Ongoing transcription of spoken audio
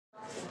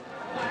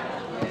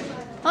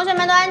同学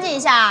们都安静一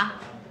下啊！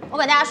我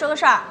给大家说个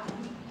事儿，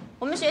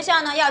我们学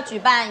校呢要举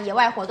办野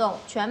外活动，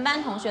全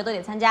班同学都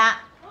得参加。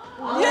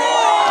好，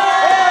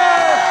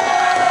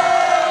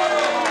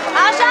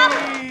上。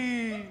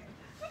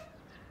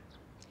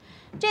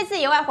这次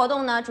野外活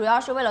动呢，主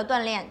要是为了锻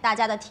炼大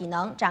家的体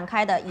能展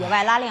开的野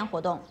外拉练活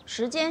动，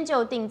时间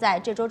就定在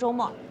这周周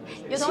末。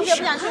有同学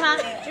不想去吗？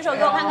举手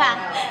给我看看。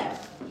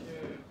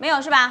没有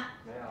是吧？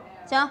没有。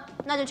行，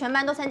那就全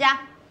班都参加。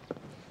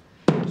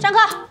上课。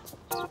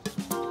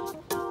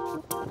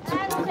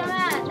来，同学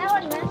们，待会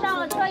儿你们上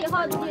了车以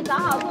后，自己找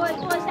好座位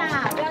坐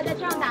下，不要在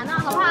车上打闹，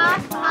好不好？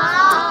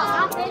好。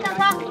好，可以上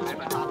车。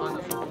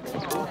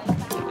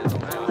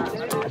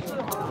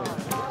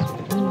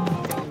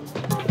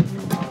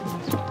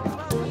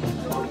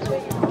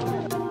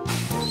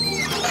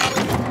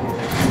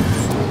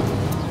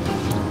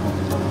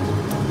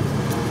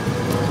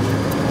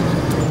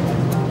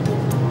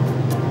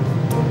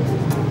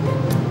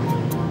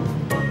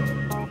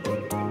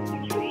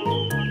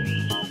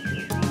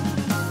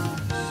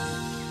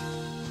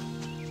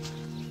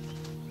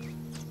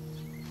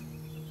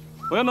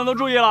 同学们都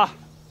注意了，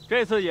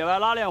这次野外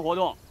拉练活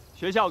动，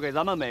学校给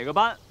咱们每个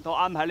班都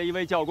安排了一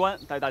位教官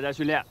带大家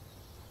训练。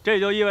这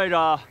就意味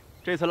着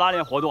这次拉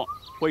练活动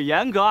会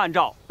严格按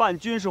照半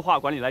军事化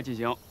管理来进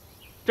行。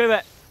这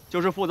位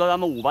就是负责咱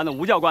们5班的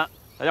吴教官，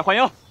大家欢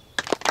迎。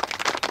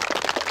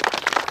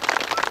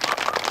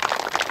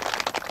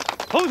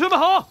同学们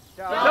好，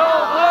教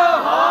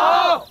官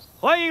好，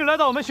欢迎来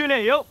到我们训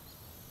练营。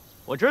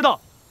我知道，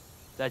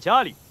在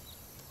家里，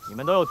你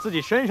们都有自己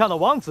身上的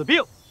王子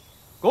病。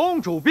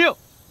 公主病，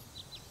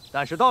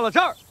但是到了这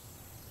儿，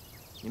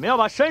你们要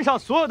把身上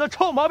所有的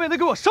臭毛病都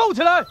给我收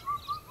起来。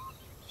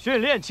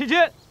训练期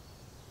间，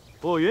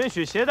不允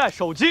许携带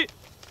手机、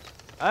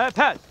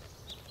iPad、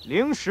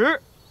零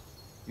食、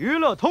娱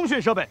乐通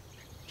讯设备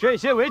这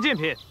些违禁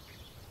品，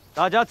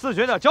大家自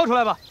觉点交出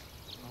来吧。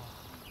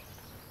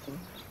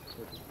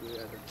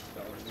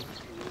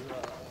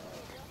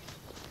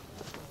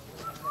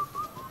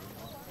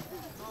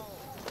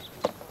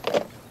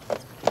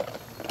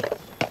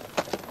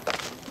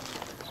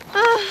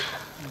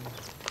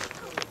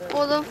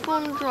我的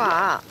凤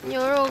爪、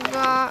牛肉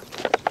干、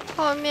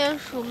泡面、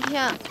薯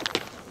片，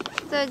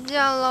再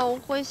见了，我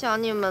会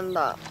想你们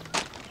的。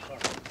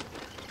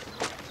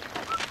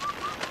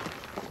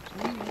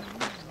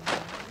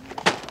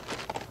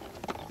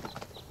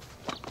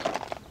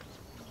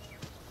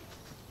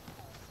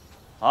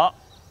好，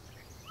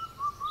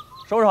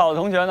收拾好的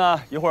同学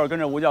呢，一会儿跟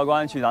着吴教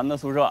官去咱们的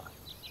宿舍，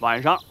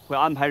晚上会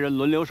安排人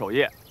轮流守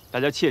夜，大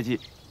家切记，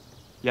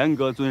严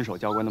格遵守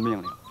教官的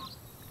命令，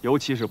尤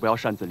其是不要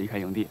擅自离开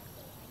营地。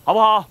 好不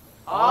好？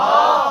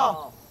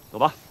好，走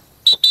吧。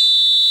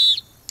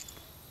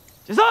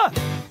解散。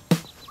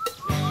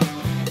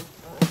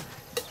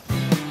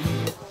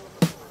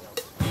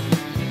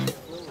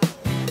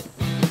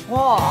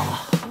哇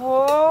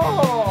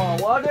哦，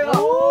我要这个。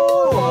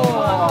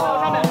哦，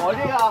上面，我这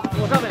个，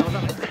我上面，我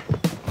上面。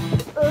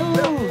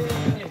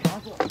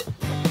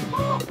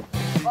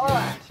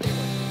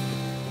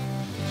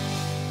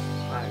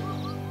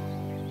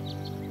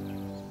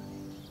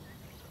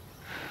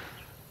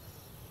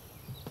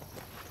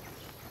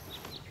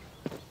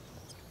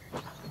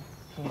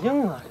挺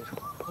硬啊，这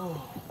床。哦。